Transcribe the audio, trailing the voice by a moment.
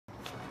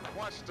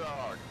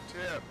Watchdog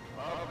tip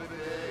of the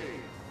day.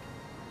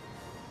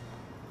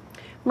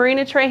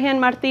 Marina Trahan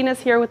Martinez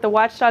here with the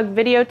Watchdog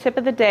video tip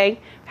of the day.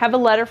 Have a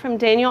letter from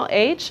Daniel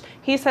H.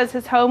 He says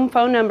his home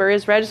phone number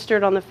is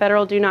registered on the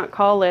federal do not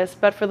call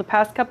list, but for the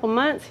past couple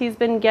months he's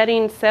been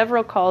getting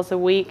several calls a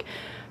week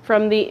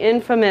from the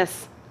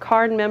infamous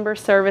card member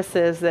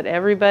services that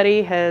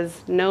everybody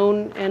has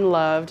known and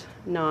loved.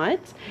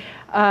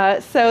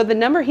 So the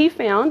number he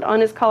found on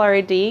his caller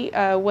ID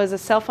was a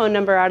cell phone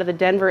number out of the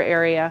Denver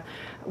area.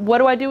 What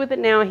do I do with it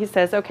now? He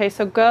says, okay,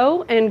 so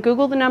go and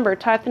Google the number,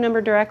 type the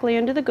number directly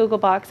into the Google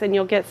box, and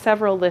you'll get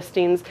several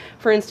listings.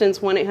 For instance,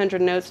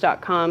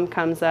 1-800-NOTES.com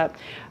comes up.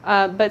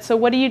 But so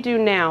what do you do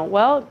now?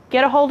 Well,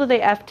 get a hold of the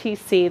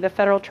FTC, the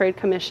Federal Trade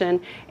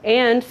Commission,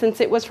 and since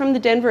it was from the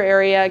Denver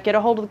area, get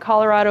a hold of the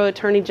Colorado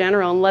Attorney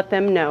General and let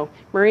them know.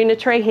 Marina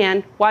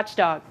Trahan,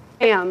 Watchdog.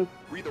 Bam.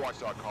 Read the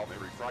Watchdog column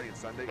every Friday and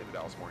Sunday in the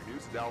Dallas Morning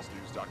News at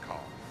DallasNews.com.